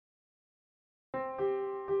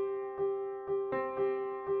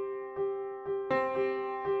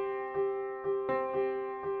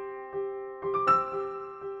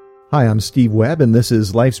Hi, I'm Steve Webb, and this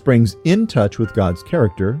is LifeSpring's In Touch with God's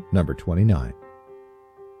Character, number 29.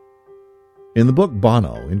 In the book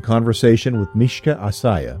Bono, in conversation with Mishka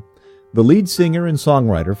Asaya, the lead singer and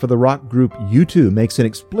songwriter for the rock group U2 makes an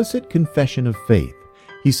explicit confession of faith.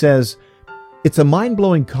 He says, "It's a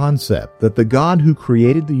mind-blowing concept that the God who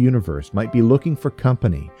created the universe might be looking for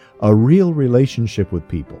company, a real relationship with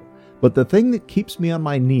people. But the thing that keeps me on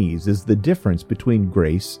my knees is the difference between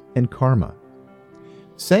grace and karma."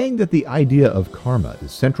 Saying that the idea of karma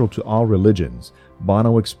is central to all religions,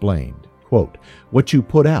 Bono explained, quote, "What you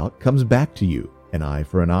put out comes back to you, an eye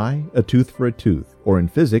for an eye, a tooth for a tooth, or in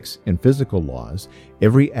physics and physical laws,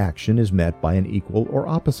 every action is met by an equal or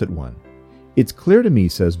opposite one. It's clear to me,"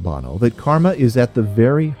 says Bono, "that karma is at the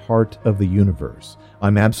very heart of the universe.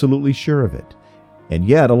 I'm absolutely sure of it. And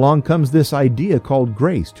yet along comes this idea called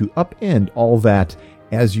grace to upend all that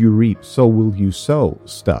as you reap, so will you sow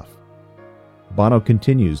stuff." Bono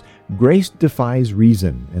continues, "Grace defies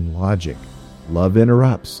reason and logic. Love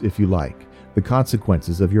interrupts, if you like, the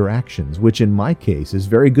consequences of your actions, which in my case is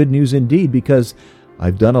very good news indeed because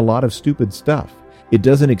I've done a lot of stupid stuff. It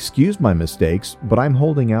doesn't excuse my mistakes, but I'm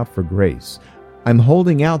holding out for grace. I'm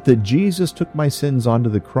holding out that Jesus took my sins onto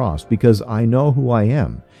the cross because I know who I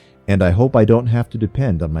am, and I hope I don't have to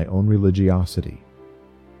depend on my own religiosity."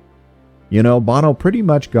 You know, Bono pretty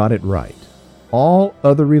much got it right. All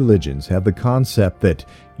other religions have the concept that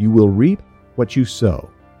you will reap what you sow.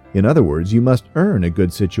 In other words, you must earn a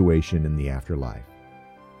good situation in the afterlife.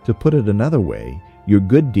 To put it another way, your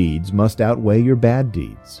good deeds must outweigh your bad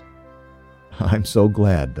deeds. I'm so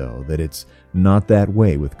glad, though, that it's not that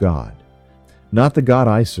way with God. Not the God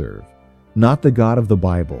I serve, not the God of the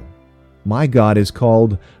Bible. My God is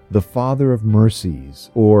called the Father of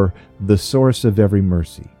Mercies, or the source of every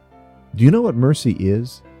mercy. Do you know what mercy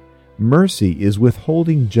is? Mercy is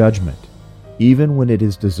withholding judgment, even when it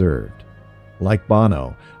is deserved. Like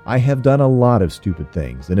Bono, I have done a lot of stupid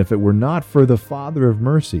things, and if it were not for the Father of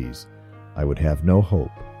Mercies, I would have no hope.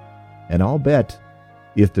 And I'll bet,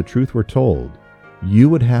 if the truth were told, you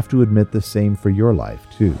would have to admit the same for your life,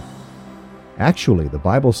 too. Actually, the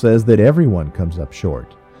Bible says that everyone comes up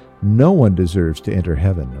short. No one deserves to enter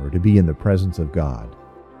heaven or to be in the presence of God.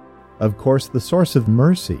 Of course, the source of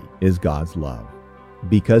mercy is God's love.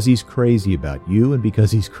 Because he's crazy about you and because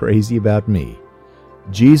he's crazy about me,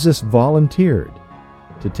 Jesus volunteered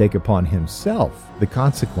to take upon himself the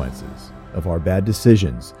consequences of our bad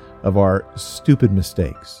decisions, of our stupid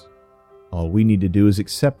mistakes. All we need to do is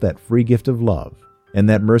accept that free gift of love, and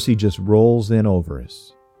that mercy just rolls in over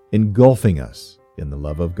us, engulfing us in the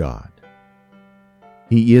love of God.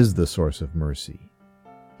 He is the source of mercy.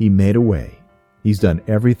 He made a way. He's done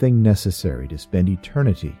everything necessary to spend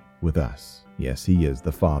eternity with us. Yes, he is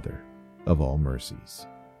the Father of all mercies.